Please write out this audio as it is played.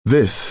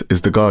This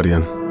is The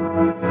Guardian.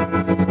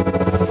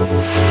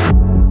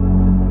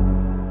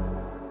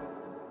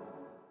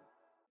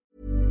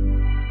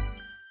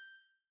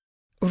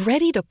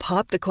 Ready to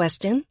pop the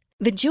question?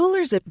 The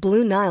jewelers at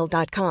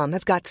BlueNile.com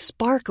have got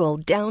sparkle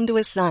down to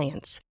a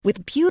science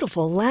with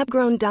beautiful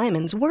lab-grown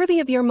diamonds worthy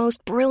of your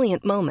most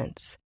brilliant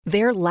moments.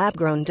 Their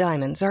lab-grown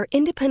diamonds are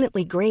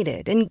independently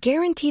graded and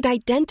guaranteed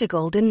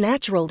identical to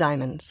natural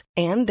diamonds,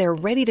 and they're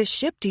ready to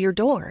ship to your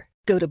door.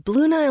 Go to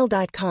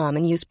BlueNile.com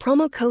and use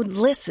promo code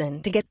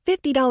LISTEN to get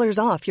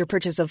 $50 off your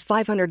purchase of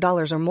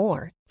 $500 or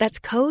more. That's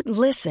code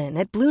LISTEN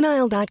at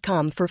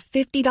BlueNile.com for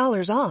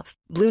 $50 off.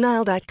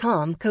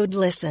 BlueNile.com, code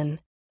LISTEN.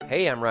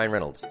 Hey, I'm Ryan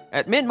Reynolds.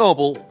 At Mint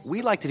Mobile,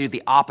 we like to do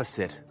the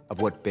opposite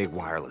of what Big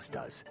Wireless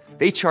does.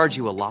 They charge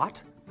you a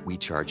lot, we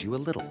charge you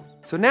a little.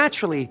 So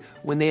naturally,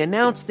 when they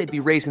announced they'd be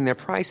raising their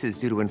prices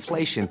due to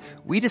inflation,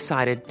 we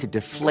decided to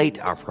deflate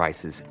our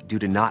prices due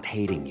to not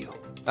hating you.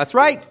 That's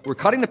right. We're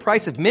cutting the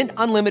price of Mint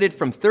Unlimited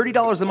from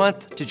 $30 a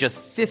month to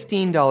just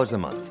 $15 a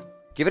month.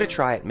 Give it a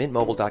try at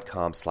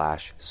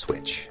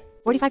mintmobile.com/switch.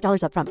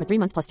 $45 up front for 3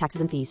 months plus taxes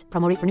and fees.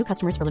 Promo rate for new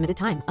customers for limited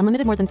time.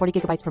 Unlimited more than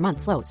 40 gigabytes per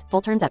month. Slows full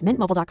terms at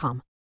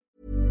mintmobile.com.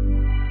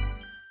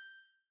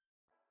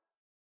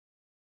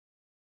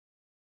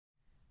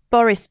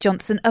 Boris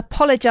Johnson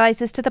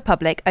apologises to the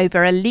public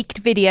over a leaked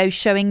video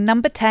showing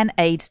Number 10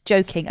 aides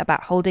joking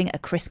about holding a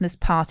Christmas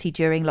party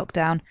during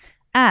lockdown,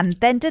 and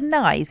then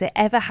denies it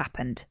ever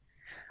happened.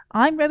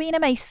 I'm Rowena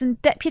Mason,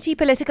 Deputy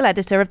Political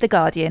Editor of The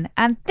Guardian,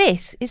 and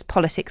this is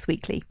Politics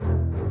Weekly.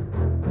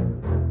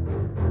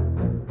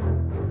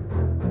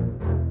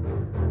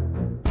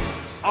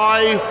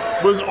 I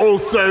was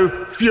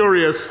also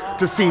furious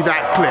to see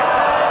that clip.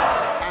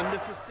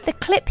 The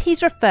clip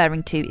he's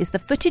referring to is the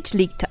footage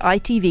leaked to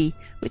ITV,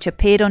 which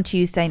appeared on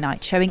Tuesday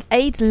night, showing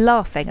aides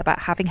laughing about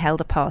having held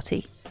a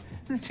party.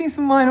 Is cheese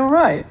and wine all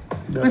right?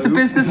 No. It was a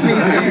business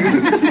meeting.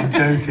 I'm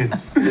joking.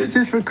 This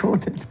is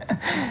recorded.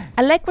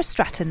 Allegra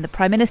Stratton, the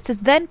Prime Minister's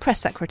then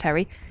press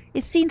secretary,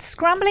 is seen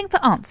scrambling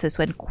for answers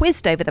when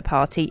quizzed over the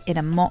party in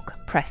a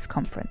mock press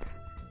conference.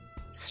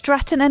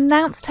 Stratton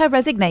announced her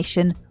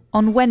resignation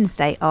on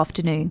Wednesday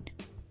afternoon.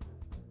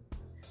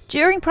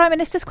 During Prime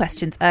Minister's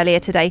questions earlier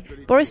today,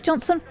 Boris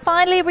Johnson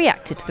finally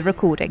reacted to the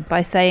recording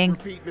by saying,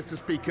 "Repeat, Mr.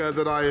 Speaker,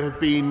 that I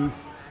have been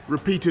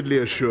repeatedly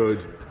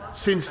assured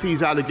since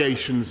these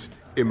allegations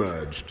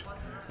emerged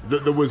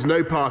that there was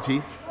no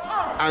party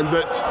and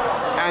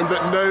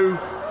that no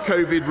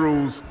COVID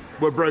rules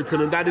were broken,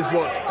 and that is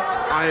what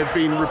I have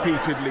been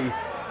repeatedly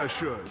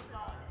assured."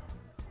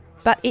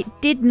 But it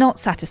did not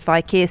satisfy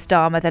Keir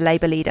Starmer, the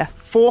Labour leader.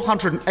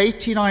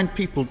 489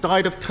 people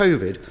died of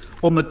COVID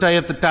on the day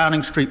of the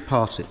Downing Street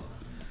party.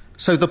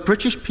 So the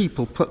British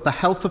people put the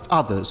health of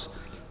others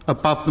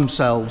above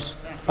themselves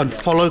and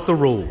followed the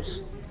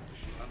rules.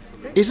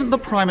 Isn't the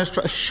Prime Minister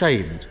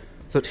ashamed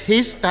that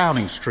his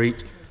Downing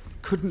Street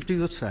couldn't do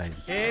the same?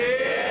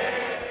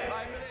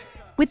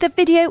 With the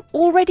video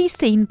already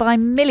seen by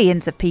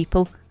millions of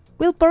people,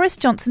 will Boris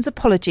Johnson's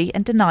apology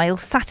and denial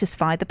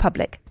satisfy the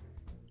public?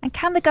 And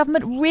can the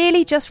government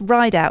really just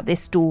ride out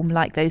this storm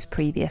like those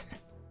previous?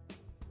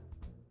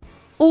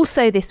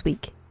 Also this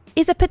week,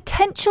 is a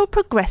potential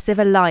progressive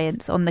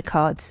alliance on the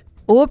cards?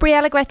 Aubrey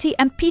Allegretti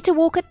and Peter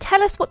Walker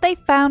tell us what they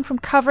found from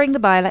covering the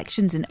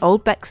by-elections in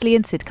Old Bexley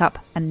and Sidcup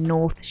and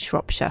North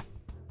Shropshire.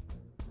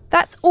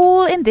 That's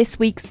all in this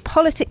week's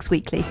Politics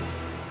Weekly.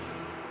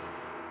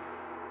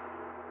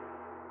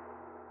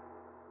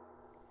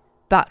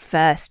 But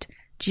first,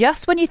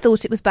 just when you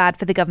thought it was bad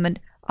for the government,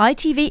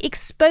 ITV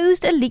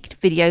exposed a leaked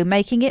video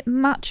making it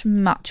much,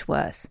 much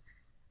worse.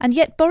 And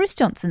yet Boris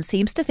Johnson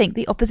seems to think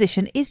the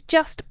opposition is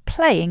just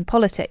playing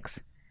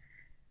politics.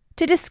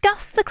 To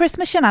discuss the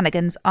Christmas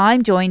shenanigans,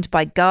 I'm joined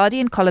by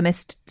Guardian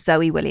columnist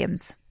Zoe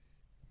Williams.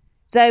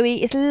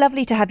 Zoe, it's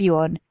lovely to have you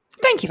on.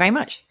 Thank you very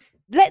much.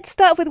 Let's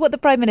start with what the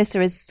Prime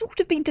Minister has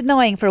sort of been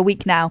denying for a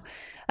week now,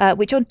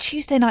 which on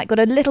Tuesday night got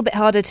a little bit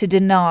harder to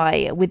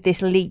deny with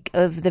this leak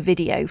of the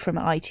video from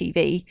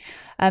ITV.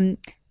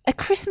 A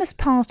Christmas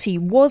party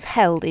was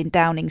held in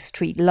Downing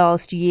Street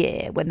last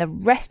year when the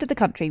rest of the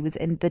country was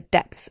in the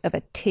depths of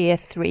a Tier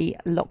 3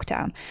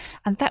 lockdown.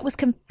 And that was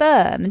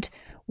confirmed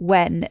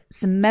when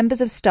some members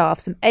of staff,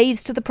 some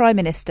aides to the Prime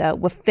Minister,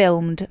 were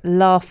filmed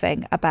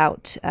laughing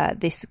about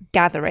this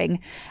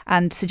gathering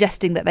and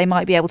suggesting that they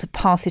might be able to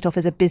pass it off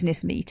as a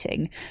business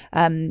meeting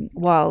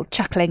while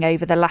chuckling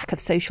over the lack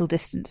of social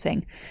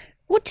distancing.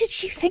 What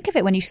did you think of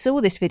it when you saw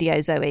this video,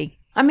 Zoe?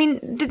 I mean,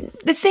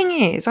 the thing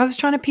is, I was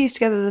trying to piece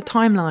together the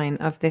timeline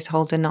of this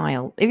whole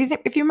denial.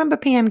 If you remember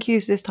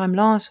PMQs this time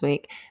last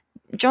week,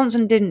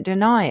 Johnson didn't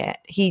deny it.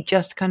 He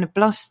just kind of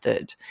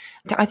blustered.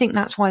 I think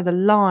that's why the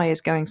lie is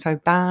going so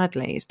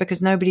badly. It's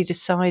because nobody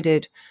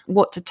decided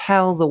what to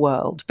tell the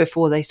world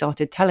before they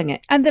started telling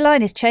it. And the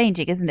line is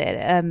changing, isn't it?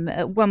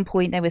 At one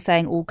point they were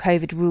saying all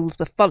COVID rules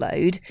were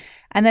followed.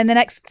 And then the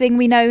next thing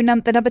we know,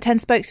 the Number 10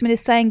 spokesman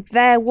is saying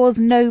there was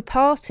no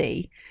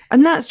party.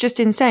 And that's just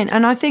insane.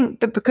 And I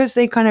think that because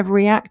they kind of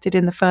reacted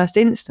in the first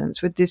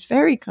instance with this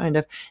very kind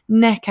of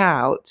neck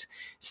out,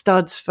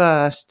 studs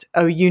first,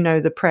 oh,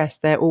 the press,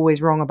 they're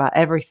always wrong about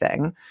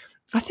everything.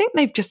 I think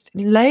they've just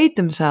laid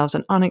themselves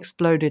an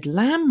unexploded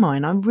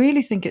landmine. I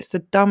really think it's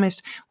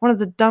one of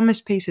the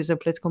dumbest pieces of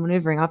political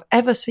manoeuvring I've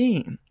ever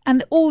seen.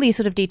 And all these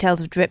sort of details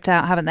have dripped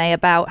out, haven't they,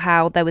 about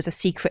how there was a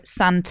secret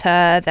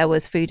Santa, there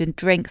was food and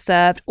drink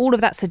served. All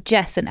of that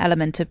suggests an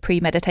element of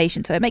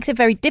premeditation. So it makes it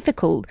very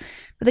difficult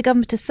for the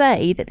government to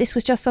say that this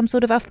was just some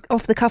sort of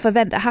off-the-cuff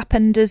event that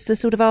happened as a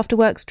sort of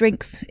after-works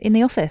drinks in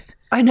the office.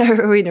 I know,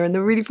 Rowena, and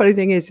the really funny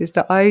thing is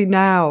that I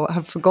now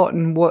have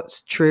forgotten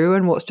what's true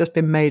and what's just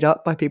been made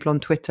up by people on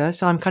Twitter.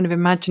 So I'm kind of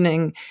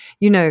imagining,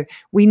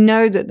 we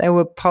know that there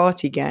were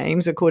party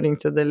games according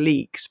to the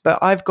leaks, but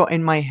I've got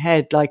in my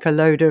head like a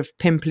load of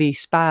pimply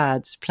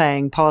spads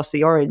playing Pass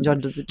the Orange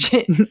under the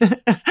chin.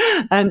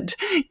 and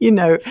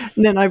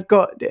then I've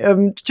got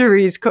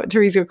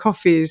Teresa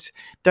Coffey's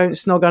Don't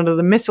Snog Under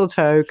the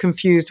Mistletoe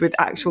confused with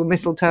actual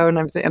mistletoe, and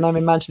I'm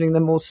imagining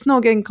them all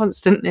snogging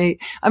constantly.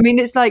 I mean,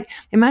 it's like,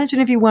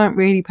 imagine if you weren't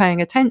really paying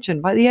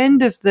attention. By the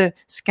end of the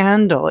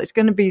scandal, it's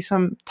going to be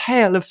some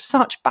tale of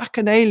such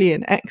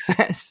bacchanalian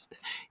excess.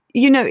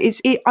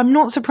 I'm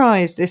not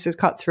surprised this has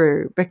cut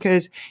through,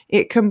 because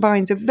it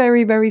combines a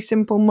very, very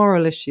simple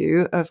moral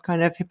issue of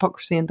kind of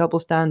hypocrisy and double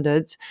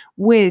standards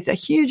with a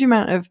huge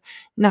amount of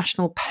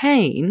national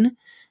pain,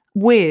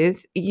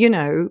 with,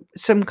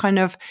 some kind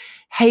of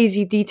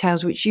hazy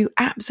details which you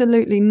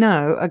absolutely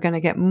know are going to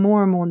get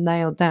more and more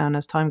nailed down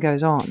as time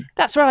goes on.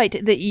 That's right,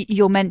 that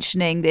you're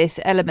mentioning this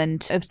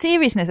element of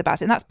seriousness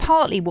about it. And that's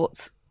partly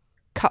what's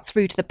cut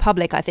through to the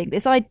public, I think.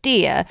 This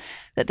idea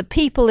that the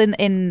people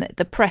in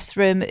the press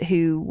room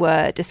who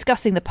were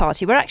discussing the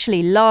party were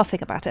actually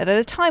laughing about it at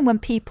a time when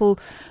people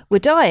were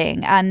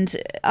dying, and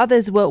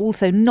others were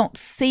also not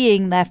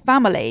seeing their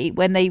family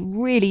when they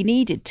really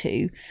needed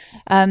to,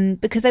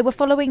 because they were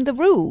following the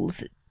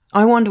rules.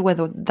 I wonder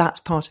whether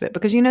that's part of it,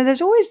 because,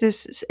 there's always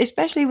this,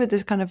 especially with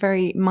this kind of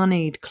very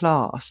moneyed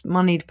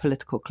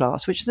political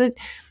class, which the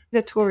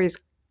Tories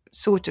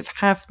sort of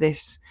have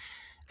this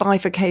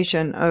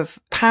bifurcation of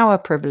power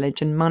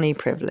privilege and money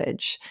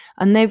privilege.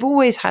 And they've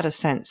always had a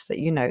sense that,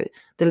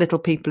 the little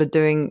people are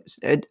doing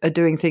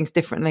things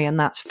differently, and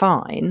that's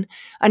fine.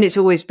 And it's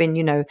always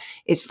been,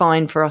 it's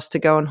fine for us to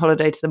go on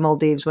holiday to the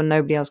Maldives when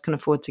nobody else can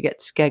afford to get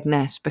to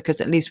Skegness, because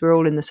at least we're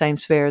all in the same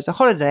sphere as a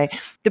holiday.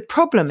 The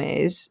problem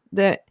is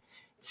that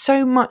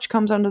so much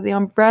comes under the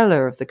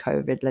umbrella of the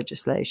COVID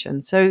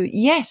legislation. So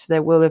yes,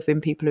 there will have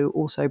been people who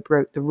also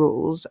broke the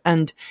rules.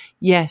 And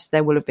yes,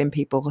 there will have been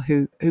people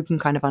who can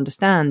kind of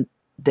understand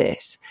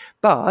this.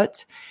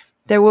 But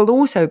there will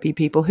also be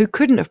people who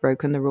couldn't have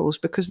broken the rules,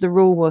 because the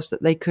rule was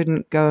that they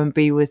couldn't go and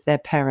be with their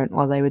parent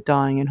while they were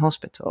dying in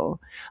hospital.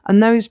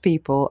 And those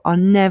people are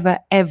never,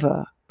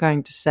 ever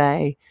going to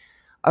say,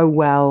 oh,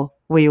 well,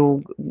 we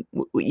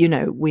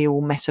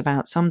all mess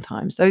about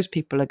sometimes. Those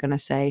people are going to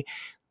say,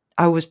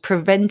 I was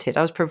prevented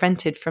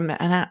from an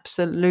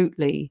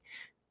absolutely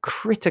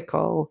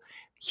critical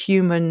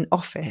human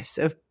office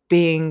of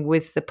being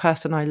with the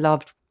person I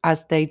loved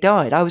as they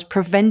died. I was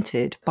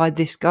prevented by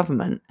this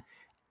government,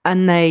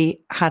 and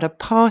they had a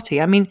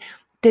party. I mean,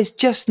 there's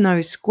just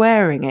no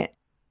squaring it.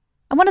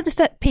 And one of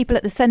the people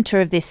at the centre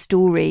of this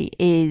story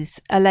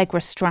is Allegra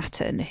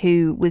Stratton,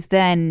 who was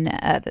then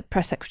the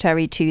press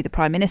secretary to the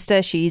Prime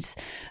Minister. She's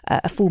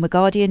a former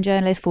Guardian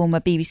journalist,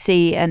 former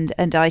BBC and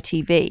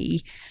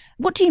ITV.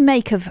 What do you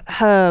make of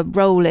her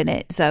role in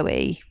it,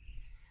 Zoe?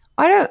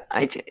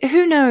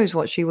 Who knows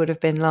what she would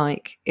have been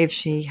like if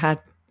she had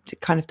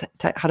kind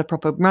of had a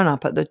proper run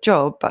up at the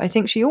job. But I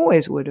think it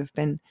always would have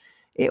been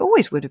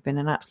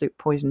an absolute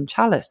poison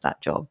chalice,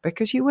 that job,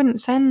 because you wouldn't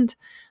send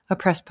a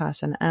press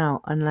person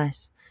out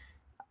unless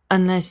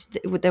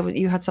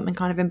you had something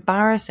kind of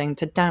embarrassing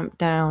to damp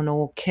down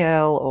or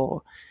kill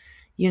or,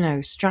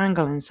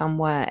 strangle in some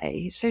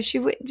way. So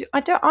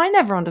I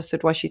never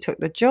understood why she took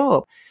the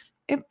job.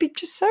 It'd be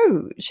just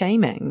so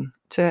shaming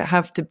to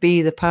have to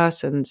be the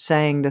person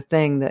saying the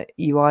thing that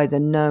you either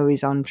know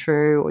is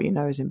untrue, or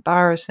is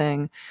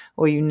embarrassing,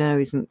 or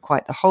isn't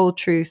quite the whole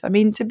truth. I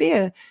mean, to be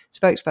a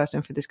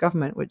spokesperson for this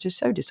government, which is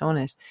so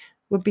dishonest,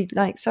 would be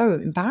like so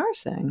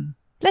embarrassing.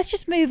 Let's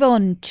just move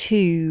on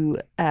to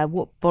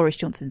what Boris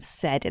Johnson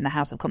said in the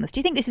House of Commons. Do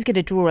you think this is going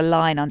to draw a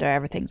line under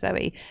everything,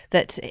 Zoe?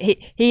 That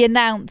he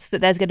announced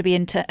that there's going to be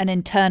an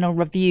internal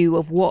review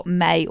of what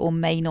may or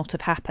may not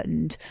have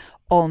happened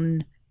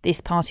on this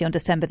party on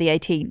December the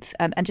 18th.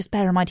 And just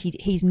bear in mind,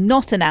 he's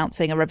not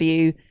announcing a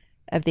review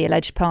of the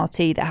alleged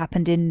party that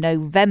happened in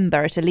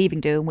November at a leaving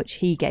do in which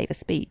he gave a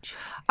speech.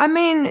 I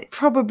mean,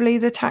 probably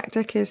the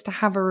tactic is to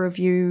have a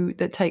review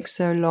that takes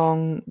so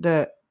long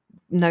that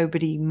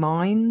nobody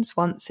minds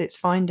once its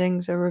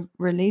findings are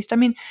released. I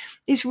mean,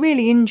 it's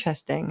really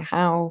interesting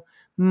how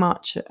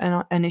much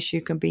an issue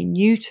can be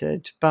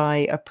neutered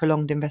by a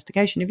prolonged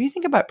investigation. If you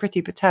think about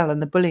Priti Patel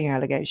and the bullying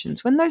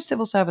allegations, when those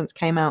civil servants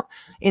came out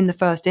in the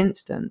first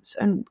instance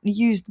and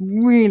used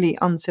really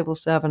uncivil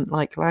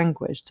servant-like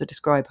language to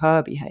describe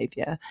her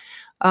behaviour,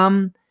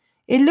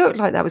 it looked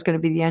like that was going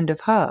to be the end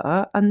of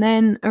her. And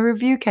then a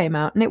review came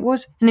out and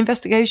an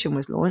investigation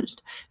was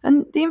launched.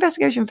 And the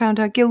investigation found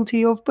her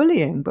guilty of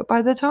bullying. But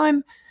by the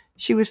time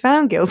she was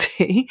found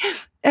guilty,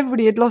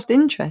 everybody had lost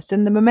interest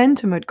and the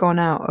momentum had gone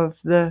out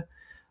of the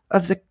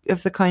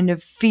kind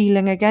of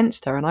feeling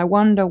against her. And I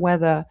wonder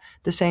whether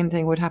the same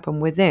thing would happen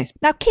with this.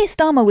 Now, Keir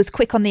Starmer was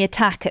quick on the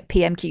attack at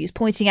PMQs,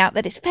 pointing out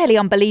that it's fairly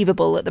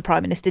unbelievable that the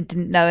Prime Minister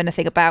didn't know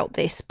anything about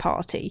this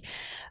party.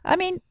 I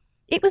mean,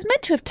 it was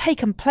meant to have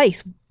taken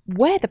place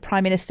where the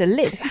Prime Minister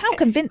lives. How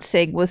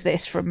convincing was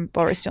this from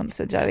Boris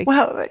Johnson, Joey?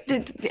 Well,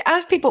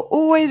 as people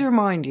always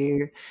remind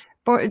you,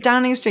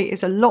 Downing Street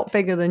is a lot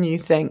bigger than you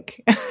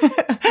think.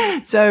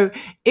 So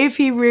if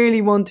he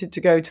really wanted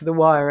to go to the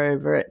wire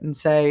over it and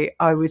say,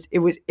 it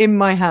was in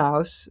my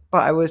house,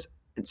 but I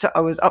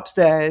was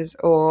upstairs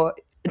or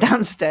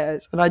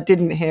downstairs and I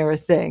didn't hear a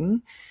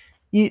thing,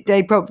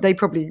 they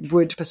probably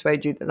would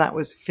persuade you that that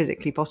was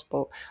physically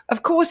possible.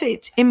 Of course,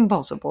 it's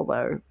impossible,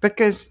 though,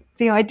 because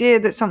the idea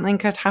that something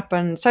could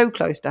happen so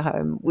close to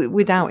home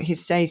without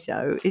his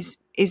say-so is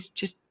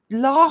just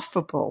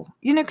laughable.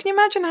 You know, can you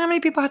imagine how many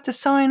people had to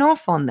sign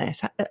off on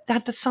this,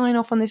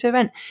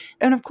 event?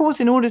 And of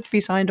course, in order to be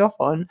signed off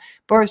on,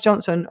 Boris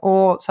Johnson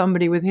or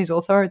somebody with his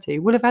authority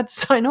would have had to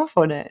sign off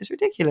on it. It's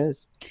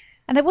ridiculous.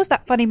 And there was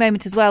that funny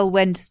moment as well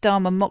when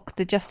Starmer mocked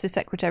the Justice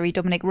Secretary,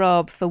 Dominic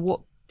Raab, for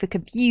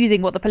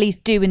confusing what the police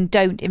do and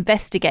don't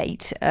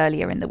investigate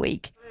earlier in the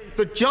week.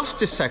 The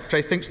Justice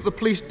Secretary thinks that the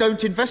police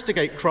don't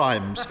investigate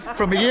crimes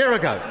from a year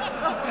ago.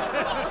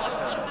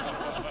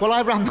 Well,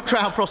 I ran the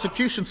Crown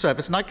Prosecution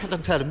Service and I can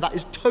tell him that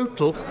is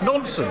total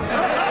nonsense.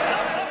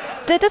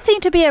 There does seem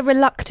to be a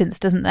reluctance,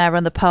 doesn't there,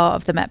 on the part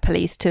of the Met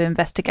Police to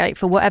investigate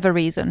for whatever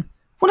reason.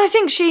 Well, I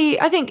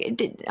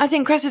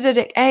think Cressida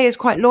Dick A is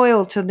quite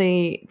loyal to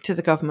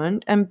the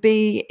government, and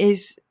B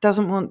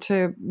doesn't want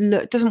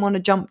to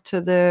jump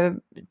to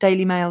the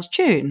Daily Mail's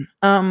tune.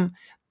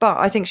 But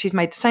I think she's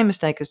made the same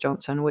mistake as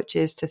Johnson, which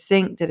is to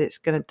think that it's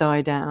going to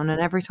die down, and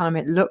every time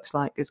it looks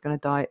like it's going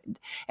to die,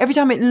 every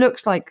time it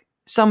looks like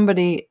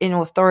somebody in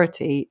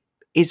authority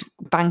is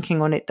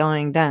banking on it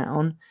dying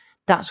down,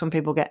 that's when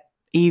people get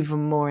even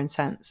more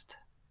incensed.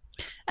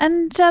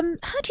 And how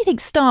do you think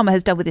Starmer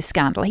has dealt with this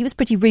scandal? He was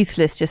pretty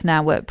ruthless just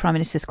now at Prime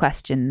Minister's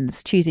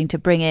Questions, choosing to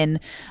bring in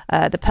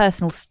the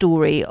personal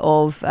story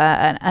of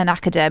an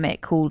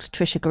academic called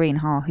Trisha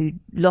Greenhalgh, who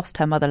lost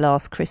her mother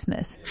last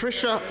Christmas.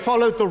 Trisha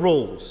followed the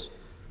rules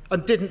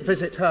and didn't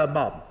visit her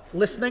mum.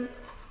 Listening?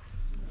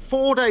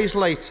 4 days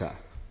later,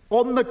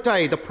 on the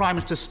day the Prime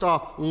Minister's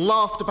staff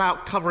laughed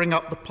about covering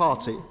up the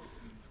party,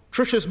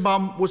 Trisha's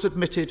mum was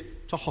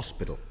admitted to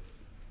hospital.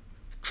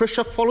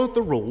 Trisha followed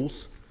the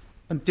rules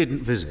and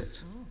didn't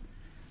visit.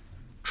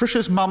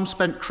 Trisha's mum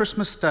spent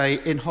Christmas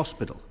Day in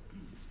hospital.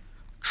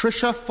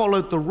 Trisha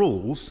followed the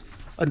rules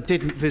and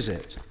didn't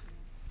visit.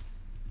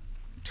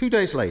 2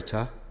 days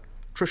later,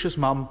 Trisha's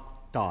mum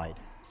died.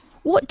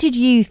 What did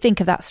you think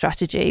of that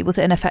strategy? Was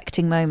it an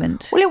affecting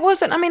moment? Well, it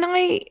wasn't. I mean,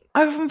 I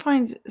often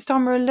find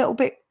Starmer a little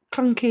bit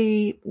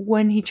clunky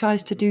when he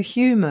tries to do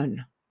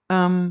human,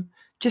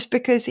 just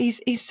because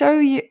his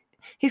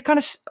kind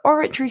of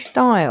oratory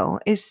style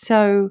is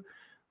so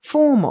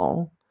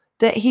formal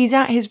that he's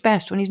at his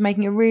best when he's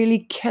making a really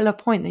killer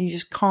point that you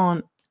just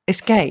can't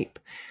escape.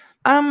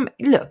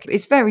 Look,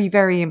 it's very,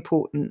 very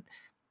important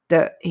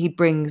that he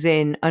brings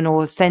in an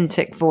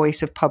authentic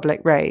voice of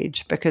public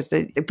rage because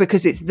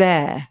it's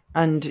there,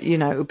 and you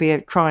know it would be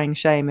a crying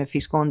shame if he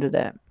squandered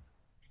it.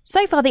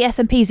 So far, the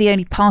SNP is the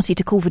only party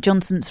to call for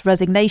Johnson's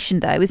resignation,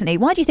 though, isn't he?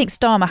 Why do you think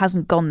Starmer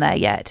hasn't gone there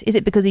yet? Is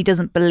it because he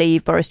doesn't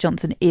believe Boris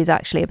Johnson is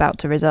actually about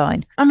to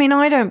resign? I mean,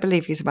 I don't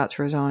believe he's about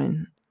to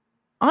resign.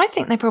 I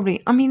think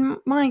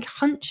my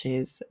hunch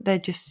is they're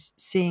just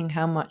seeing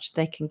how much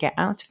they can get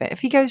out of it. If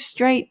he goes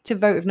straight to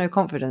vote of no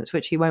confidence,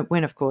 which he won't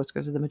win, of course,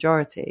 because of the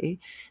majority,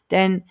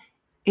 then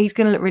he's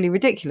going to look really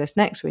ridiculous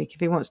next week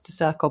if he wants to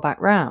circle back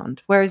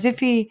round. Whereas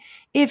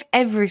if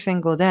every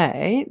single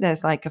day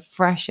there's like a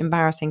fresh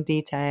embarrassing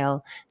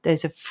detail,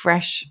 there's a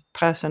fresh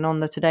person on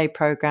the Today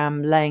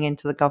programme laying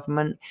into the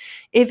government,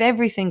 if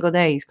every single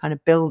day he's kind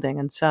of building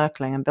and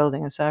circling,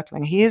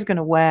 he is going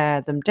to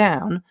wear them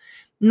down.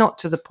 Not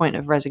to the point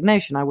of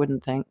resignation, I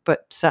wouldn't think,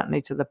 but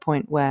certainly to the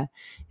point where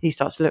he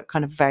starts to look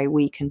kind of very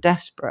weak and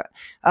desperate.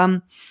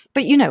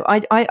 But, you know,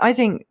 I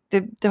think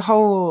the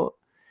whole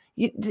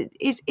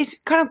it's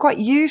kind of quite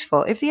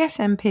useful if the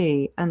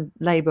SNP and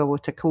Labour were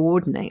to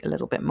coordinate a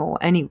little bit more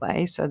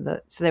anyway, so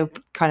they were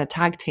kind of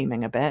tag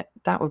teaming a bit.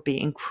 That would be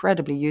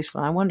incredibly useful.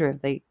 And I wonder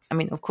if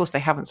of course they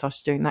haven't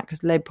started doing that because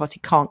the Labour Party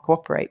can't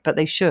cooperate, but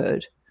they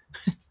should.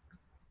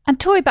 And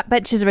Tory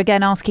backbenchers are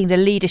again asking the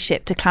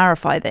leadership to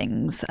clarify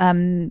things.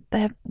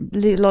 A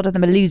lot of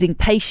them are losing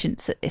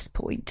patience at this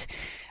point.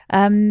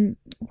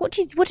 What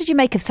did you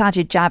make of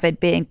Sajid Javid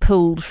being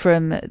pulled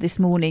from this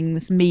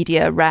morning's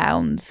media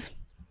rounds?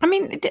 I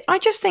mean, I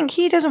just think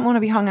he doesn't want to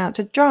be hung out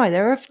to dry.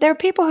 There are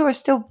people who are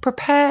still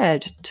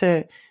prepared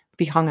to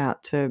be hung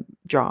out to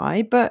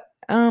dry, but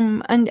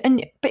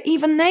but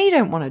even they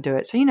don't want to do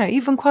it. So, you know,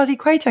 even Kwasi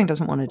Kwarteng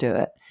doesn't want to do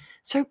it.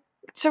 So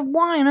So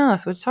why on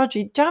earth would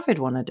Sajid Javid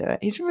want to do it?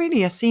 He's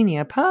really a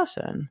senior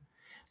person.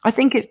 I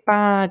think it's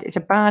bad. It's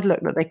a bad look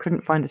that they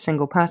couldn't find a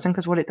single person,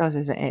 because what it does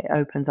is it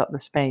opens up the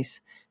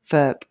space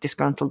for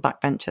disgruntled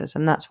backbenchers.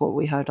 And that's what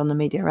we heard on the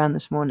media around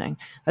this morning.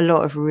 A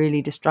lot of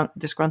really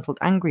disgruntled,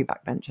 angry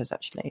backbenchers,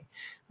 actually.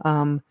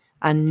 And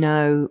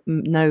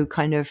no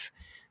kind of,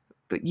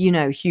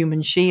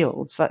 human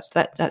shields.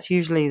 That's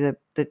usually the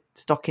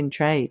stock in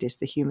trade, is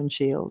the human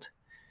shield.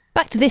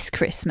 Back to this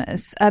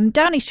Christmas,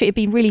 Downing Street have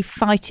been really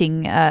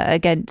fighting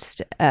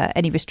against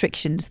any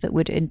restrictions that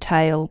would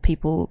entail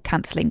people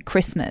cancelling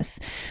Christmas.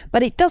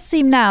 But it does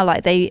seem now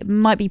like they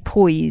might be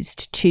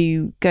poised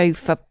to go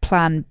for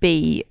Plan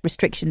B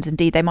restrictions.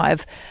 Indeed, they might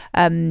have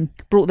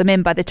brought them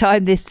in by the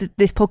time this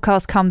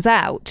podcast comes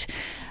out.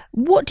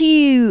 What do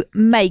you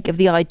make of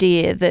the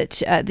idea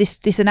that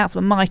this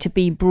announcement might have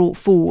been brought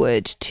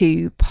forward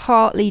to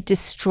partly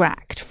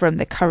distract from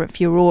the current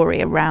furore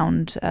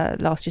around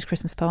last year's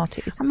Christmas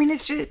parties? I mean,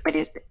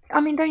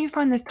 don't you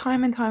find this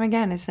time and time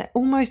again is that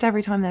almost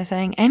every time they're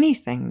saying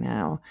anything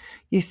now,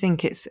 you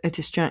think it's a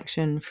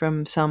distraction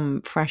from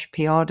some fresh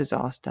PR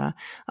disaster.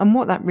 And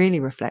what that really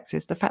reflects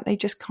is the fact they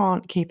just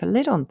can't keep a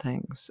lid on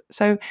things.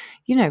 So,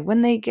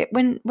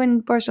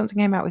 when Boris Johnson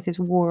came out with his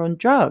war on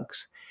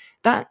drugs,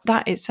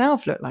 that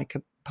itself looked like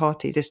a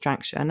party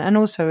distraction. And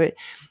also it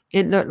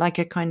looked like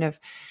a kind of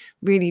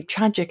really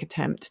tragic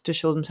attempt to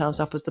show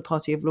themselves up as the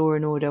party of law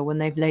and order when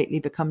they've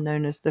lately become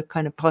known as the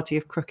kind of party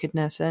of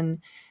crookedness and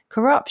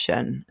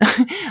corruption.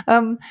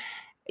 There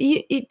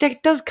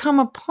does come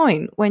a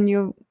point when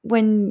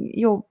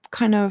you're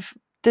kind of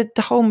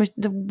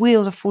the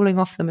wheels are falling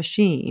off the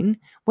machine,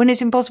 when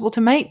it's impossible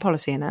to make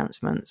policy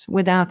announcements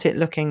without it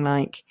looking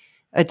like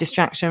a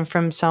distraction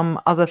from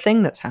some other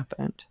thing that's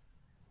happened.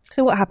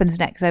 So what happens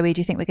next, Zoe?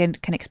 Do you think we can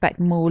expect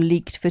more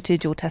leaked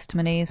footage or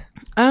testimonies?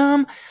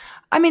 I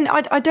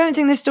don't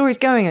think this story's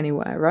going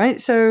anywhere,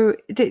 right? So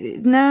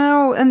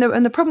now, and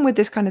the problem with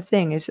this kind of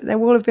thing is that there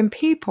will have been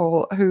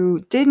people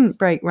who didn't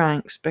break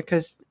ranks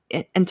because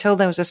until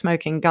there was a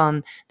smoking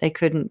gun, they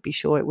couldn't be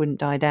sure it wouldn't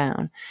die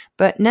down.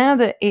 But now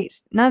that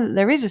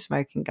there is a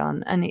smoking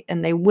gun,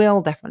 and they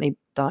will definitely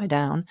die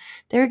down,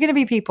 there are going to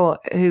be people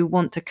who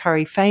want to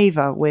curry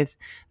favour with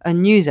a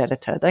news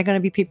editor. There are going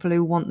to be people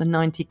who want the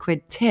 90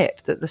 quid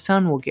tip that the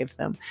Sun will give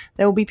them.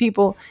 There will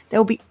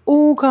be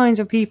all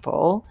kinds of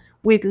people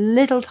with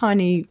little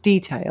tiny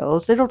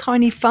details, little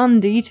tiny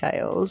fun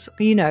details,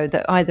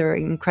 that either are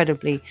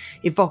incredibly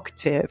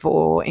evocative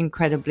or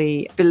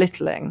incredibly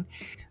belittling.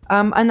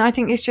 And I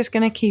think it's just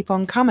going to keep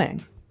on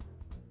coming.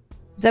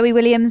 Zoe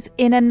Williams,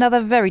 in another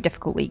very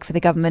difficult week for the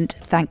government,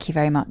 thank you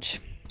very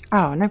much.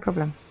 Oh, no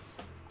problem.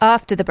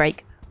 After the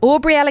break,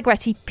 Aubrey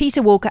Allegretti,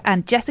 Peter Walker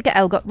and Jessica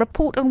Elgott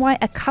report on why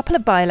a couple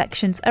of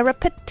by-elections are a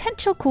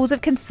potential cause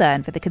of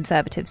concern for the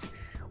Conservatives.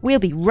 We'll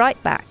be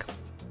right back.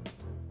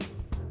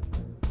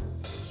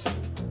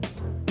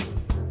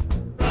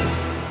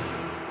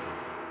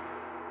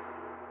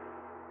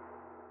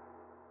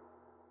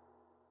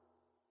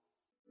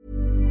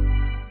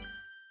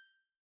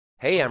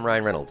 Hey, I'm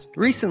Ryan Reynolds.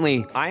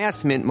 Recently, I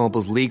asked Mint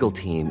Mobile's legal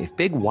team if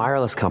big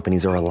wireless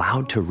companies are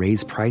allowed to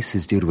raise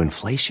prices due to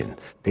inflation.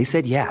 They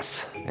said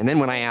yes. And then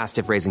when I asked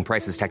if raising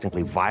prices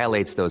technically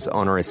violates those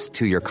onerous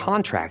 2-year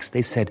contracts,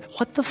 they said,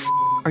 "What the f***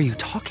 are you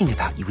talking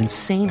about, you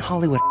insane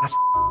Hollywood ass?"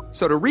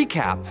 So to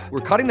recap,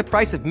 we're cutting the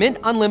price of Mint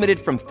Unlimited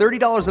from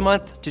 $30 a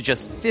month to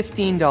just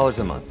 $15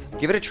 a month.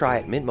 Give it a try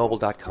at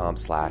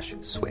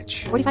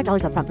mintmobile.com/switch.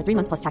 $45 up front for 3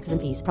 months plus taxes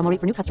and fees. Promo rate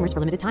for new customers for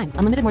limited time.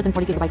 Unlimited more than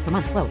 40 gigabytes per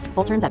month. Slows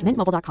full terms at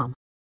mintmobile.com.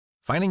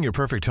 Finding your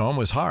perfect home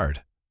was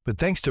hard, but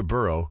thanks to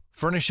Burrow,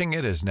 furnishing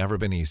it has never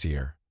been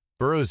easier.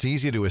 Burrow's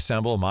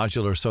easy-to-assemble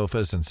modular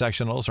sofas and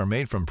sectionals are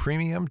made from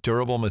premium,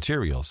 durable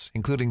materials,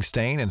 including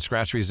stain and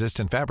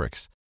scratch-resistant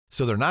fabrics.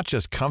 So they're not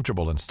just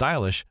comfortable and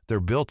stylish, they're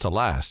built to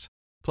last.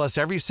 Plus,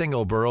 every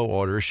single Burrow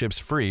order ships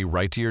free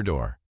right to your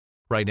door.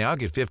 Right now,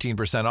 get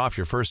 15% off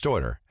your first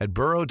order at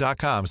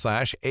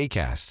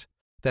burrow.com/ACAST.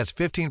 That's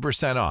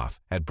 15% off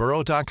at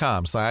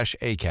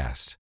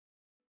burrow.com/ACAST.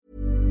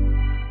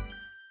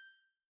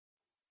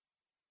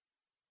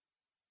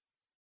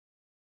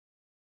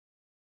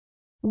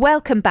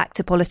 Welcome back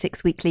to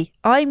Politics Weekly.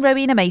 I'm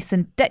Rowena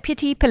Mason,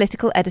 Deputy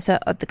Political Editor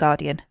at The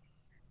Guardian.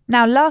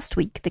 Now, last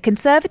week, the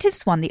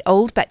Conservatives won the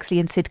Old Bexley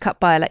and Sidcup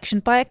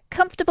by-election by a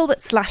comfortable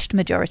but slashed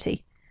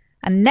majority.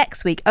 And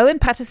next week, Owen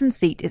Paterson's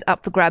seat is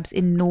up for grabs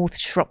in North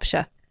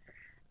Shropshire.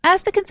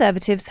 As the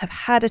Conservatives have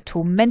had a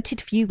tormented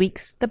few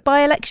weeks, the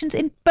by-elections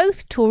in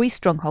both Tory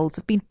strongholds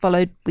have been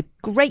followed with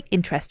great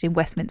interest in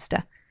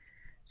Westminster.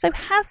 So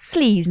has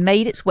sleaze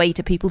made its way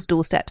to people's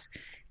doorsteps?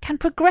 Can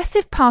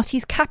progressive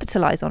parties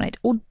capitalise on it,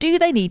 or do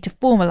they need to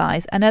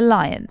formalise an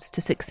alliance to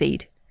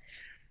succeed?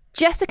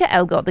 Jessica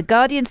Elgott, The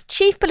Guardian's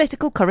chief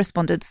political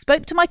correspondent,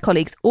 spoke to my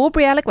colleagues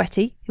Aubrey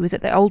Allegretti, who was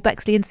at the Old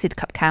Bexley and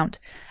Sidcup count,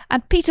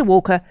 and Peter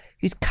Walker,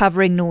 who's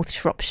covering North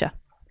Shropshire.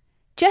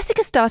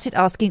 Jessica started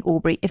asking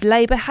Aubrey if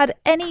Labour had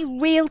any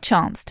real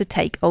chance to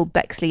take Old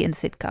Bexley and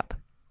Sidcup.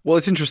 Well,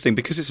 it's interesting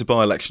because it's a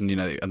by-election,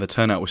 and the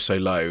turnout was so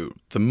low,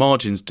 the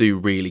margins do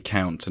really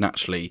count. And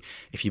actually,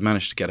 if you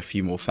manage to get a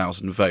few more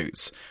thousand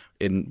votes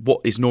in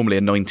what is normally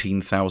a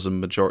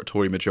 19,000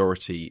 Tory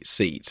majority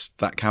seat,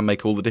 that can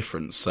make all the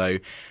difference. So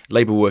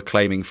Labour were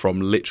claiming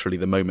from literally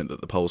the moment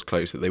that the polls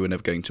closed that they were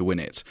never going to win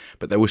it.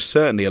 But there was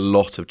certainly a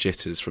lot of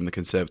jitters from the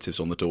Conservatives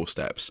on the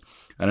doorsteps.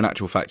 And in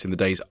actual fact, in the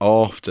days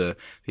after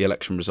the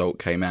election result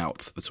came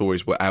out, the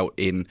Tories were out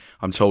in,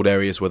 I'm told,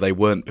 areas where they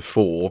weren't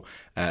before,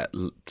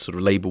 sort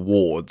of Labour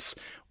wards,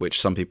 which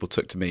some people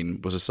took to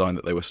mean was a sign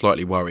that they were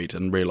slightly worried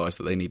and realised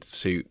that they needed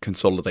to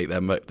consolidate their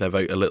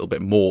vote a little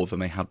bit more than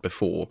they had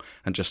before,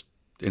 and just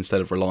instead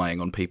of relying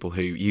on people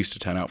who used to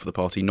turn out for the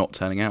party not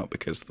turning out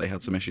because they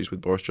had some issues with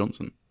Boris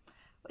Johnson.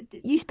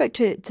 You spoke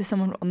to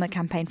someone on the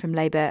campaign from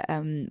Labour,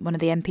 one of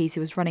the MPs who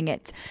was running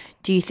it.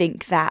 Do you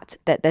think that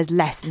there's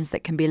lessons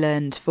that can be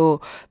learned for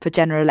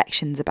general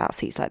elections about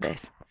seats like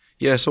this?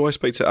 Yeah, so I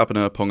spoke to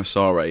Abena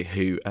Pongasare,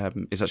 who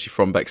is actually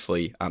from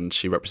Bexley, and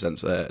she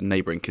represents a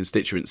neighbouring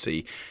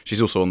constituency.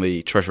 She's also on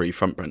the Treasury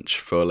front bench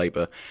for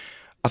Labour.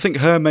 I think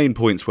her main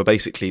points were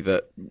basically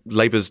that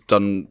Labour's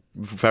done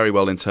very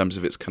well in terms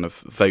of its kind of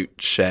vote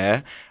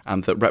share,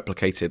 and that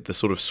replicated the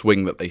sort of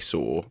swing that they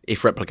saw,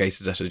 if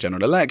replicated at a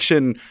general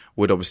election,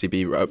 would obviously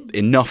be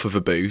enough of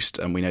a boost,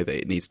 and we know that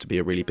it needs to be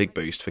a really big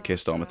boost for Keir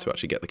Starmer to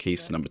actually get the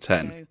keys to number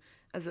 10.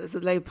 As a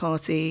Labour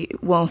Party,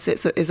 whilst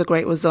it's a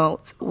great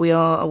result, we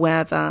are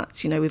aware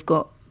that, we've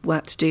got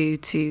work to do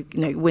to,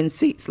 win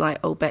seats like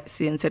Old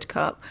Betsy and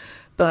Sidcup,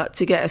 but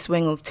to get a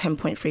swing of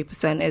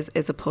 10.3%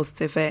 is a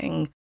positive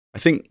thing. I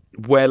think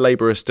where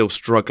Labour are still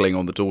struggling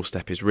on the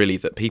doorstep is really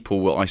that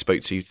people I spoke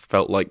to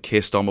felt like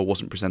Keir Starmer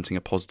wasn't presenting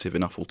a positive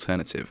enough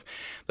alternative,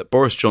 that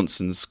Boris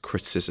Johnson's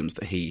criticisms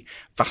that he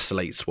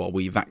vacillates while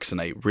we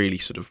vaccinate really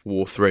sort of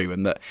wore through,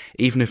 and that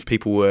even if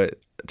people were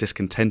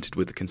discontented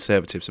with the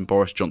Conservatives and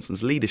Boris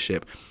Johnson's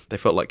leadership, they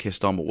felt like Keir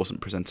Starmer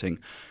wasn't presenting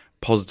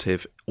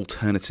positive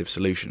alternative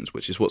solutions,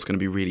 which is what's going to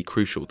be really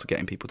crucial to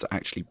getting people to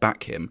actually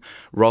back him,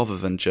 rather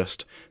than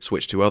just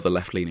switch to other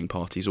left-leaning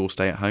parties or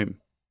stay at home.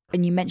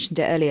 And you mentioned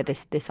it earlier,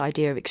 this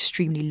idea of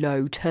extremely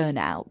low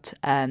turnout,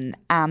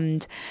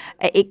 and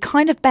it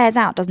kind of bears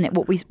out, doesn't it?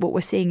 What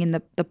we're seeing in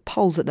the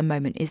polls at the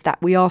moment is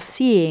that we are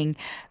seeing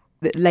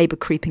Labour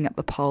creeping up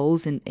the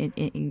polls,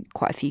 in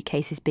quite a few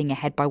cases being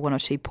ahead by 1 or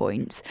 2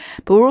 points.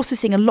 But we're also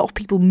seeing a lot of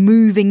people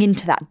moving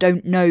into that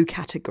don't know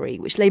category,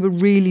 which Labour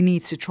really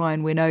needs to try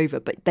and win over.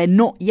 But they're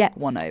not yet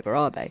won over,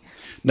 are they?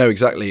 No,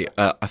 exactly.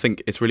 I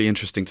think it's really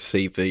interesting to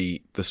see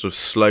the sort of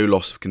slow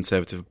loss of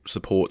Conservative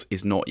support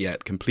is not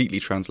yet completely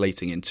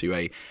translating into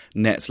a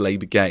net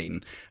Labour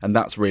gain. And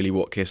that's really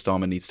what Keir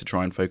Starmer needs to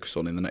try and focus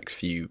on in the next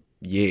few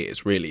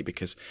years, really,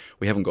 because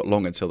we haven't got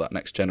long until that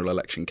next general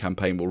election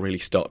campaign will really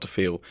start to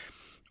feel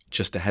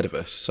just ahead of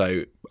us.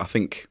 So I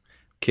think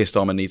Keir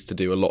Starmer needs to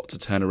do a lot to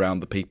turn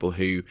around the people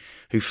who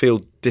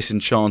feel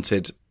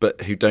disenchanted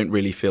but who don't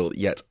really feel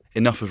yet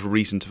enough of a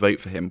reason to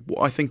vote for him.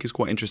 What I think is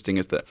quite interesting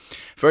is that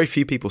very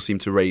few people seem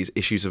to raise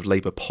issues of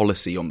Labour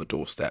policy on the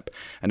doorstep,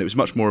 and it was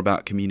much more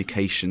about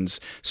communications,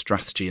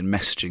 strategy and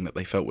messaging that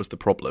they felt was the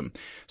problem.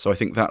 So I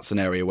think that's an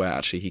area where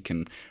actually he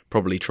can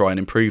probably try and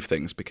improve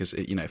things, because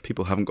if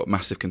people haven't got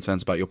massive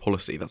concerns about your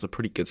policy, that's a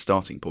pretty good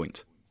starting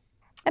point.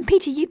 And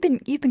Peter, you've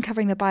been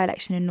covering the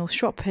by-election in North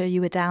Shropshire.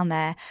 You were down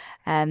there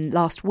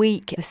last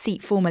week, a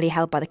seat formerly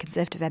held by the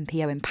Conservative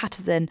MP Owen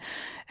Paterson,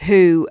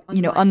 who,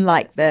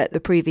 unlike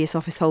the previous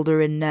office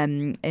holder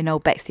in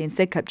Old Bexley and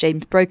Sidcup,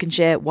 James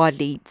Brokenshire,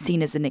 widely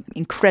seen as an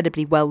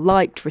incredibly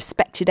well-liked,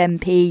 respected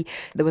MP.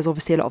 There was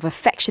obviously a lot of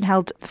affection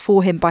held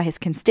for him by his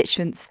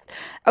constituents.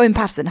 Owen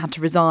Paterson had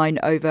to resign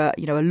over,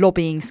 a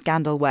lobbying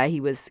scandal where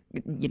he was,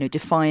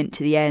 defiant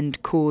to the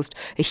end, caused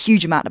a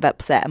huge amount of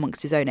upset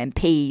amongst his own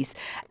MPs.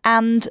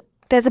 And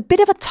there's a bit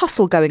of a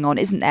tussle going on,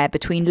 isn't there,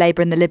 between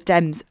Labour and the Lib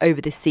Dems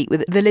over this seat.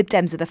 With the Lib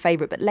Dems are the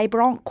favourite, but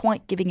Labour aren't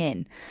quite giving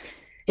in.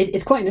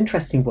 It's quite an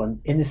interesting one,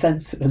 in the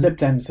sense that the Lib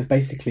Dems have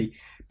basically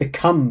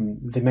become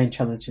the main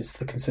challengers for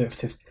the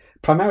Conservatives,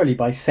 primarily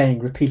by saying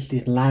repeatedly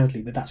and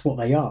loudly that that's what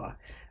they are.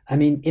 I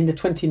mean, in the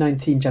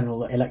 2019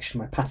 general election,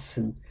 where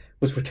Paterson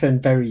was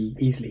returned very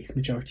easily, his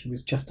majority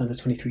was just under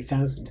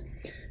 23,000.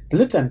 The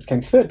Lib Dems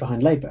came third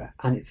behind Labour,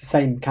 and it's the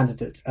same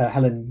candidate,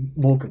 Helen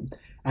Morgan,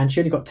 and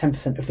she only got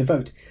 10% of the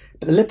vote.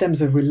 But the Lib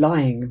Dems are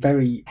relying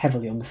very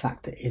heavily on the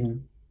fact that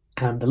in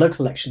the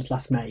local elections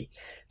last May,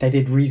 they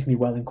did reasonably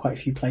well in quite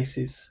a few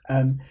places.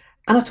 And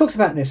I talked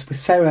about this with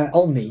Sarah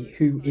Olney,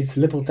 who is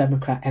the Liberal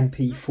Democrat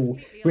MP for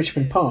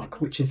Richmond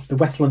Park, which is the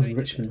West London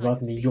Richmond rather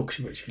than the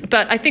Yorkshire Richmond.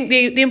 But I think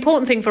the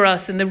important thing for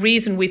us, and the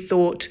reason we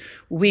thought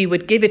we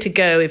would give it a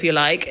go, if you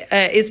like,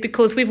 is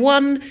because we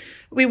won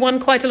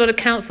quite a lot of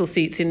council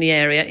seats in the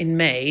area in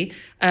May.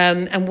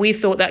 And we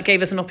thought that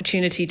gave us an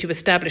opportunity to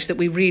establish that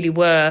we really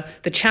were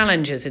the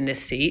challengers in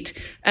this seat.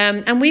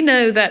 And we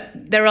know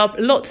that there are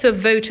lots of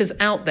voters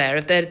out there,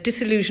 if they're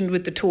disillusioned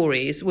with the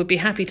Tories, would be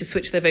happy to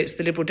switch their votes to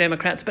the Liberal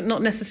Democrats, but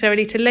not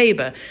necessarily to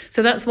Labour.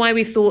 So that's why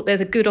we thought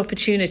there's a good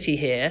opportunity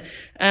here.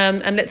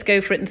 And let's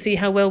go for it and see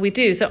how well we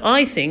do. So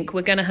I think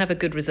we're going to have a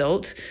good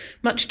result.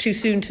 Much too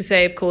soon to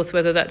say, of course,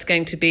 whether that's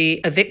going to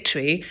be a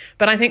victory.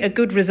 But I think a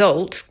good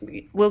result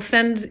will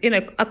send,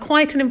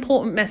 quite an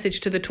important message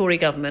to the Tory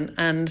government.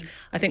 And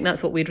I think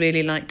that's what we'd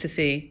really like to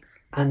see.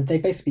 And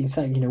they've basically been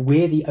saying,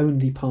 we're the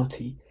only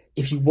party.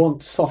 If you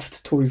want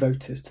soft Tory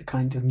voters to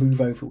kind of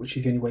move over, which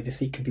is the only way the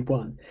seat can be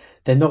won,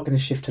 they're not going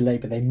to shift to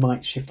Labour. They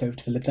might shift over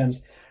to the Lib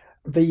Dems.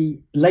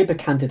 The Labour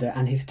candidate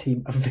and his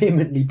team are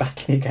vehemently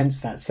backing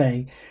against that,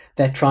 saying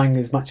they're trying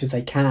as much as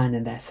they can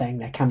and they're saying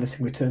their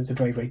canvassing returns are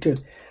very, very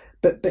good.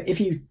 But if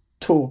you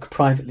talk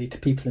privately to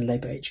people in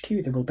Labour HQ,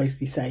 they will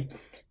basically say,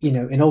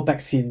 in Old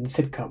Bexley and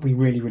Sidcup, we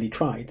really, really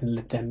tried, and the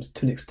Lib Dems,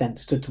 to an extent,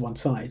 stood to one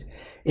side.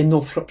 In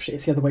North Shropshire,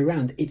 it's the other way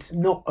around. It's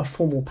not a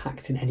formal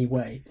pact in any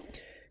way,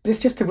 but it's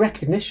just a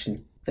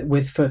recognition that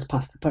with first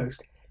past the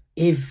post,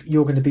 if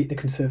you're going to beat the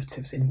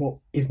Conservatives in what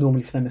is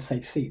normally for them a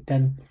safe seat,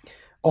 then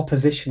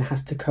opposition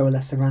has to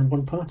coalesce around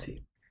one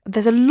party.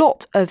 There's a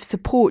lot of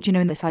support,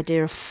 in this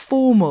idea of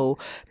formal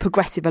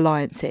progressive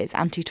alliances,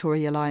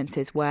 anti-Tory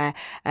alliances, where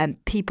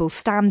people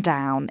stand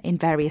down in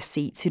various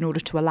seats in order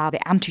to allow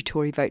the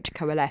anti-Tory vote to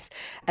coalesce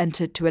and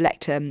to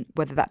elect,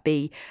 whether that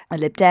be a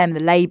Lib Dem, the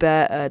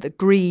Labour, the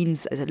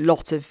Greens. There's a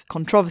lot of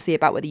controversy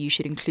about whether you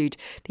should include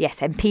the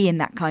SNP in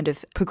that kind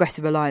of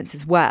progressive alliance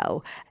as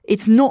well.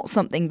 It's not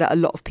something that a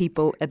lot of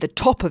people at the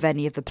top of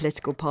any of the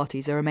political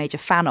parties are a major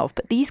fan of,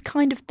 but these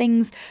kind of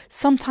things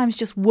sometimes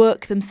just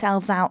work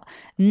themselves out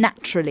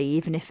naturally,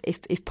 even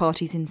if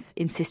parties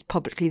insist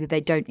publicly that they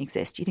don't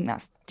exist. Do you think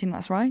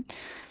that's right?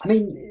 I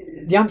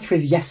mean, the answer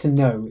is yes and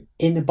no.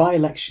 In the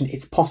by-election,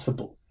 it's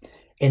possible,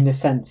 in the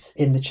sense,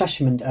 in the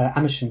Chesham and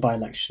Amersham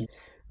by-election,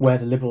 where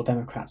the Liberal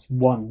Democrats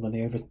won when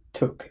they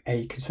overtook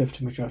a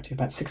Conservative majority of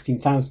about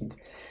 16,000,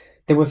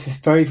 there was this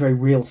very, very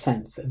real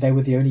sense that they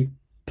were the only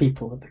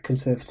people that the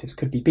Conservatives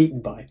could be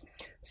beaten by.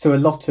 So a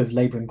lot of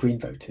Labour and Green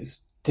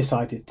voters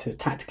decided to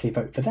tactically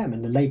vote for them,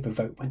 and the Labour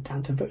vote went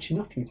down to virtually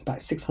nothing. It's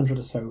about 600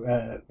 or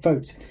so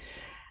votes.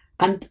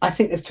 And I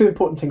think there's two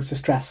important things to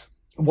stress,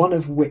 one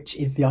of which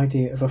is the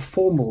idea of a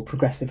formal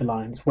progressive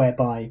alliance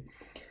whereby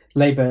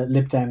Labour,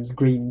 Lib Dems,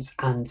 Greens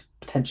and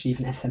potentially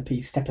even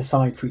SNP step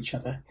aside for each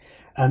other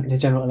in a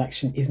general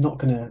election is not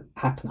going to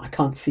happen. I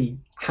can't see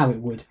how it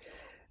would.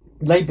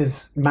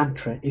 Labour's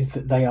mantra is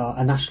that they are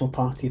a national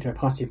party, they're a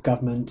party of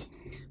government,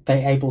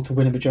 they're able to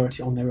win a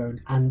majority on their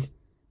own, and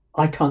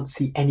I can't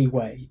see any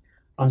way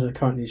under the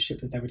current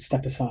leadership that they would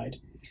step aside.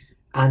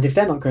 And if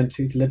they're not going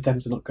to, the Lib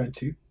Dems are not going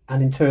to,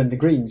 and in turn the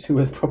Greens, who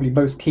are probably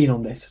most keen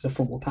on this as a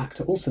formal pact,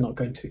 are also not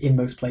going to in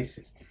most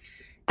places.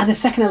 And the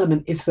second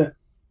element is that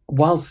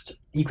whilst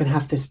you can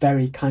have this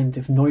very kind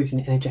of noisy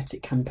and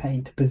energetic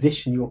campaign to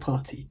position your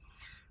party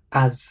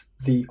as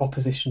the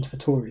opposition to the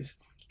Tories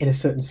in a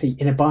certain seat,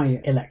 in a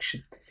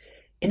by-election,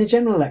 in a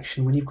general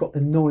election, when you've got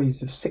the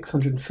noise of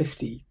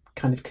 650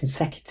 kind of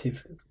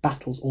consecutive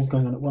battles all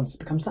going on at once, it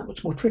becomes that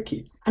much more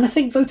tricky. And I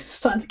think voters are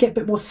starting to get a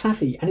bit more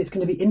savvy, and it's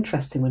going to be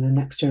interesting when the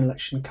next general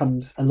election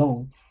comes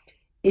along,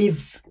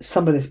 if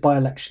some of this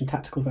by-election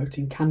tactical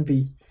voting can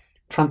be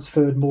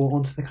transferred more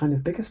onto the kind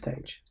of bigger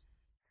stage.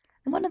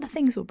 And one of the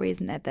things, Aubrey,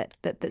 isn't there,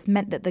 that's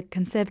meant that the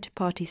Conservative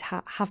parties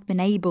have been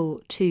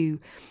able to,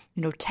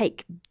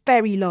 take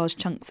very large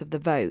chunks of the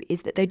vote,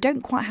 is that they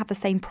don't quite have the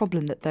same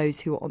problem that those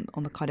who are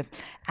on the kind of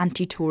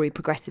anti-Tory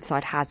progressive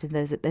side has. And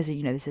there's a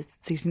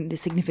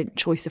significant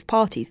choice of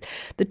parties.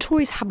 The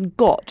Tories haven't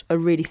got a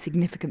really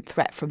significant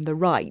threat from the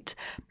right,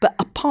 but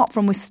apart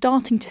from, we're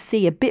starting to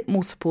see a bit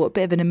more support, a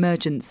bit of an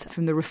emergence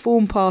from the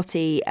Reform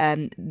Party,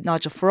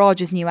 Nigel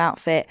Farage's new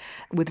outfit,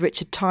 with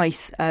Richard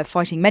Tice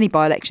fighting many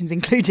by-elections,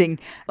 including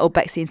Old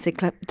Bexley and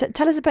Sidcup.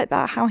 Tell us a bit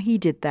about how he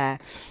did there.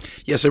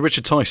 Yeah, so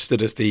Richard Tice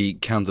stood as the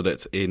candidate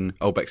in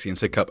Old Bexley and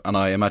Sidcup, and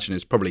I imagine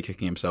is probably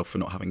kicking himself for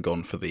not having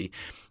gone for the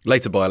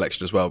later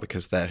by-election as well,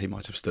 because there he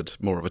might have stood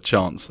more of a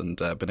chance and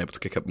been able to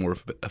kick up more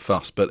of a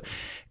fuss. But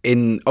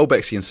in Old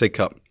Bexley and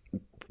Sidcup,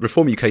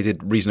 Reform UK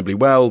did reasonably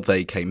well.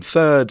 They came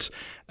third.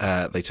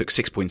 They took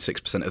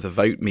 6.6% of the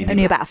vote. Meaning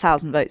only about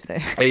 1,000 votes, though.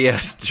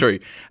 Yes, true.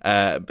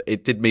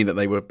 It did mean that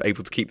they were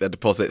able to keep their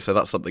deposit, so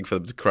that's something for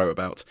them to crow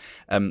about.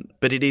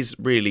 But it is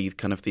really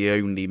kind of the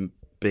only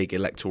big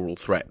electoral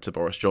threat to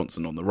Boris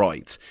Johnson on the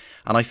right.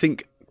 And I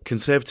think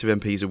Conservative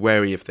MPs are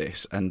wary of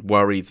this and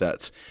worry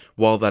that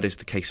while that is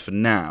the case for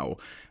now,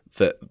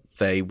 that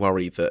they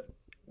worry that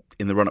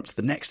in the run-up to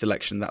the next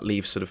election, that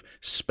leaves sort of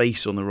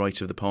space on the right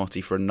of the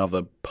party for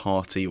another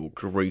party or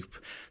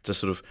group to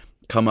sort of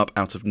come up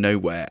out of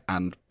nowhere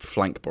and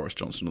flank Boris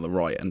Johnson on the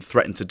right and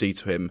threaten to do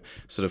to him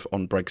sort of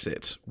on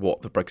Brexit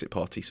what the Brexit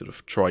party sort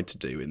of tried to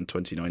do in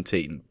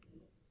 2019.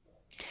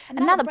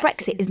 And now that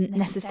Brexit isn't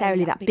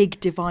necessarily that big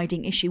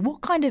dividing issue, what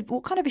kind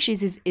of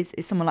issues is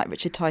someone like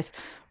Richard Tice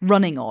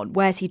running on?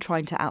 Where's he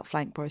trying to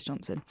outflank Boris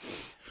Johnson?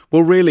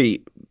 Well,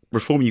 really,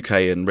 Reform UK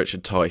and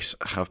Richard Tice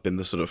have been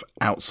the sort of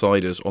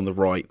outsiders on the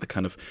right, the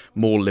kind of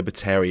more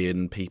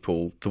libertarian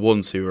people, the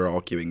ones who are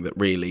arguing that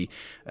really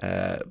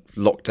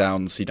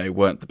lockdowns,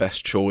 weren't the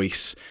best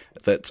choice,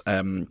 that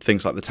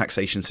things like the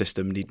taxation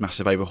system need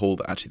massive overhaul,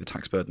 that actually the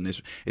tax burden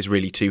is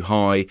really too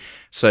high.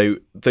 So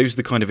those are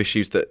the kind of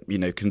issues that,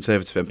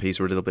 Conservative MPs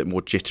are a little bit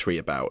more jittery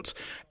about.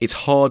 It's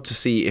hard to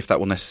see if that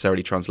will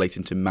necessarily translate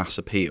into mass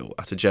appeal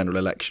at a general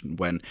election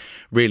when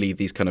really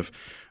these kind of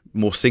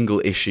more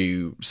single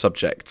issue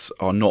subjects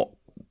are not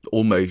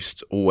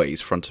almost always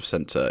front of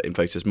centre in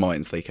voters'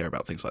 minds. They care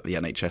about things like the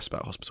NHS,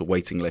 about hospital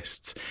waiting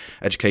lists,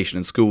 education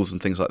and schools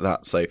and things like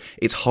that. So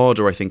it's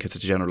harder, I think, at a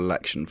general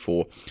election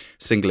for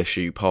single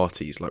issue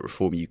parties like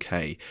Reform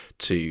UK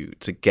to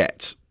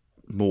get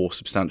more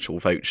substantial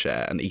vote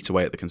share and eat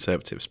away at the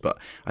Conservatives. But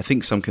I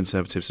think some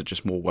Conservatives are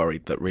just more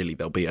worried that really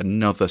there'll be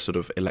another sort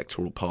of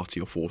electoral party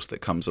or force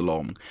that comes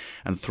along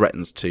and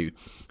threatens to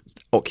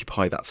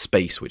occupy that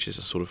space, which is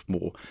a sort of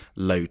more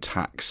low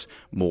tax,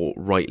 more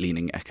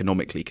right-leaning,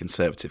 economically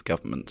conservative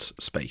government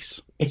space.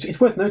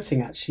 It's worth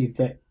noting, actually,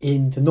 that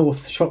in the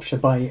North Shropshire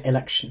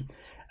by-election,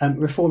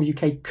 Reform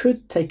UK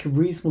could take a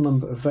reasonable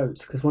number of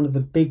votes, because one of the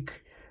big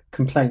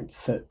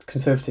complaints that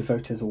Conservative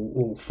voters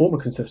or former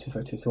Conservative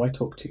voters who I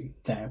talked to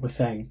there were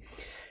saying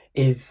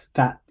is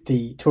that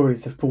the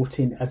Tories have brought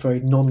in a very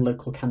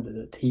non-local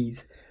candidate.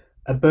 He's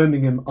a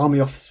Birmingham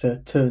army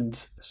officer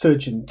turned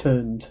surgeon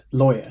turned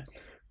lawyer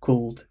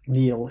called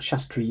Neil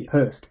Shastri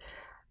Hurst.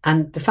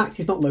 And the fact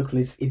he's not local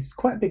is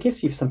quite a big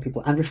issue for some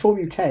people. And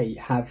Reform UK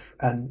have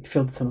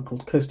fielded someone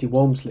called Kirsty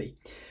Walmsley,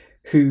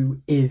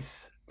 who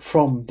is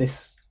from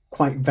this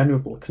quite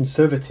venerable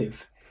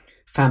Conservative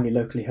family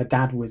locally. Her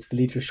dad was the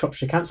leader of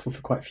Shropshire Council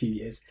for quite a few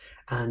years,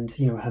 and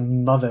her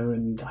mother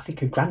and I think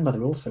her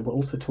grandmother also were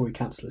also Tory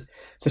councillors.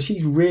 So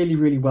she's really,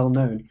 really well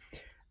known.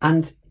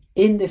 And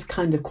in this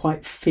kind of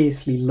quite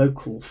fiercely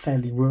local,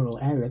 fairly rural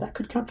area, that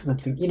could count for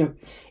something.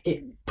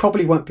 It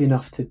probably won't be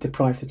enough to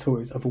deprive the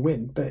Tories of a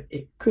win, but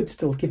it could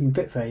still give them a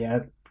bit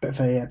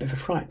of a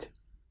fright.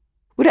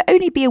 Would it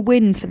only be a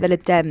win for the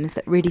Lib Dems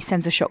that really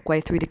sends a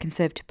shockwave through the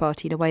Conservative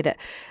Party in a way that,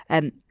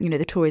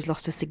 the Tories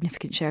lost a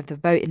significant share of the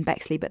vote in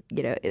Bexley, but,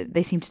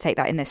 they seem to take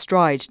that in their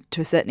stride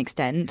to a certain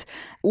extent?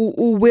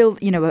 Or will,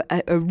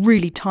 a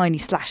really tiny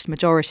slashed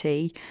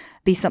majority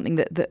be something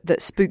that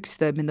spooks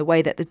them in the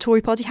way that the Tory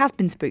party has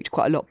been spooked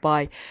quite a lot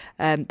by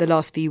the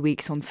last few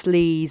weeks on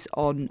sleaze,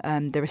 on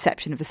the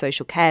reception of the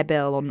social care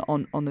bill,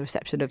 on the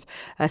reception of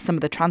some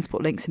of the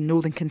transport links in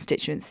northern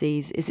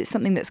constituencies? Is it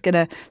something that's going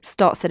to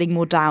start setting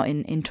more doubt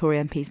in Tory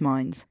MPs'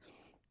 minds?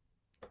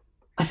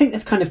 I think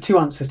there's kind of two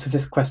answers to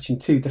this question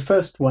too. The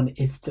first one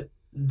is that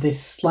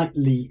this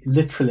slightly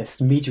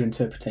literalist media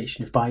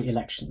interpretation of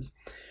by-elections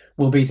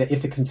will be that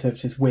if the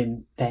Conservatives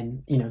win,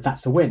 then,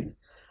 that's a win.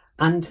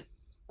 And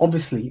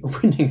obviously,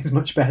 winning is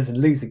much better than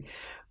losing.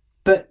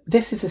 But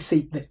this is a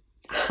seat that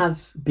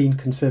has been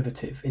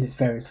Conservative in its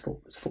various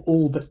forms for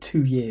all but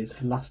 2 years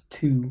of the last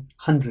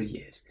 200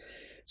 years.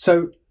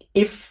 So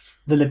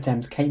if the Lib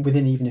Dems came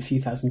within even a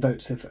few thousand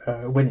votes of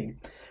winning,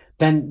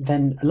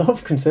 then a lot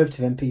of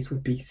Conservative MPs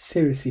would be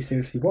seriously,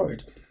 seriously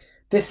worried.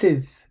 This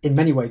is, in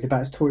many ways,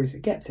 about as Tory as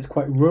it gets. It's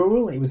quite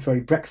rural. It was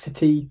very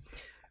Brexity.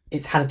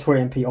 It's had a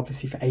Tory MP,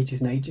 obviously, for ages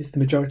and ages. The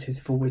majorities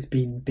have always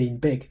been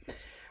big.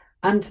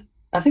 And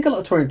I think a lot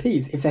of Tory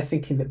MPs, if they're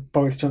thinking that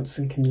Boris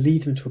Johnson can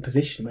lead them to a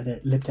position where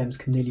the Lib Dems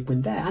can nearly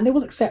win there, and they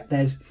will accept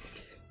there's,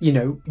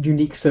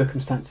 unique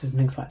circumstances and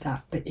things like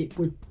that, but it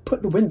would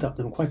put the wind up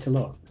them quite a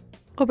lot.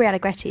 Aubrey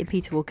Allegretti and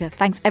Peter Walker,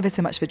 thanks ever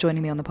so much for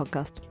joining me on the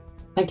podcast.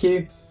 Thank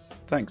you.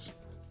 Thanks.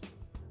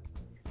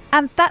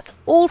 And that's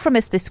all from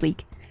us this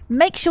week.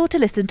 Make sure to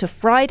listen to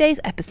Friday's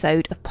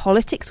episode of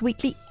Politics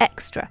Weekly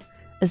Extra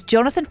as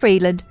Jonathan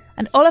Freeland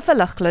and Oliver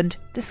Luchland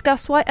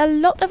discuss why a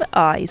lot of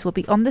eyes will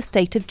be on the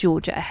state of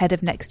Georgia ahead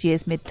of next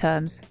year's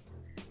midterms.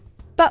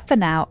 But for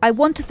now, I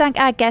want to thank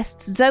our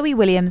guests Zoe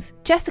Williams,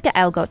 Jessica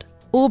Elgott,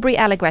 Aubrey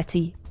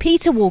Allegretti,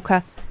 Peter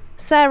Walker,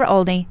 Sarah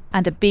Olney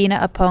and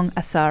Abina Apong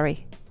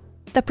Asari.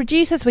 The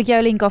producers were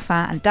Yolene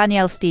Goffin and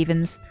Danielle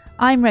Stevens.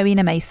 I'm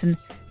Rowena Mason.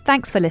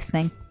 Thanks for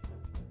listening.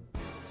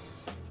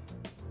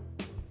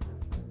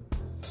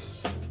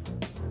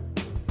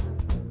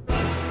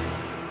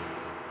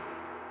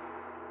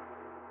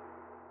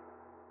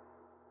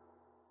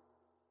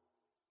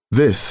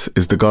 This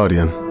is The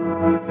Guardian.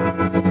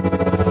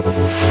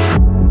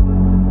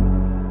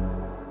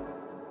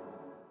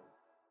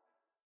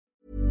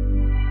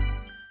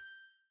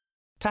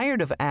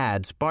 Tired of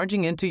ads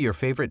barging into your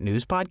favorite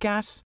news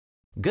podcasts?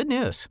 Good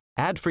news.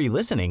 Ad-free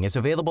listening is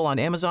available on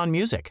Amazon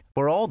Music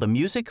for all the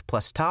music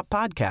plus top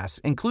podcasts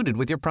included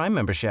with your Prime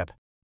membership.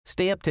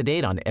 Stay up to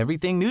date on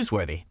everything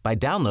newsworthy by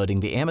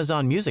downloading the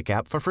Amazon Music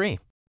app for free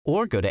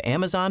or go to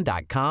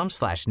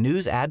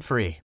amazon.com/news ad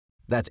free.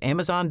 That's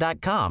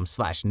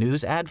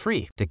amazon.com/news ad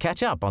free to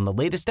catch up on the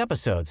latest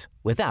episodes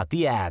without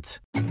the ads.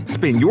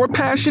 Spin your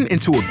passion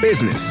into a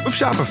business with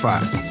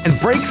Shopify and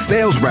break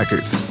sales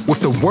records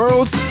with the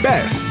world's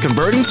best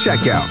converting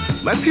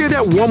checkout. Let's hear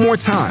that one more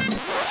time.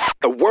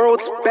 The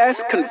world's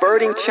best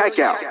converting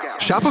checkout.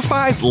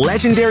 Shopify's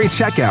legendary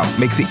checkout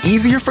makes it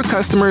easier for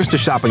customers to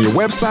shop on your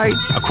website,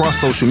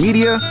 across social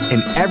media,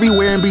 and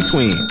everywhere in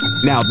between.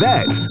 Now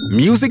that's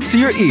music to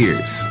your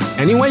ears.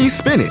 Any way you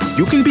spin it,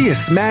 you can be a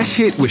smash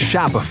hit with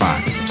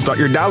Shopify. Start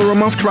your $1 a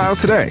month trial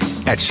today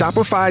at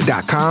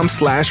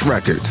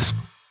shopify.com/records.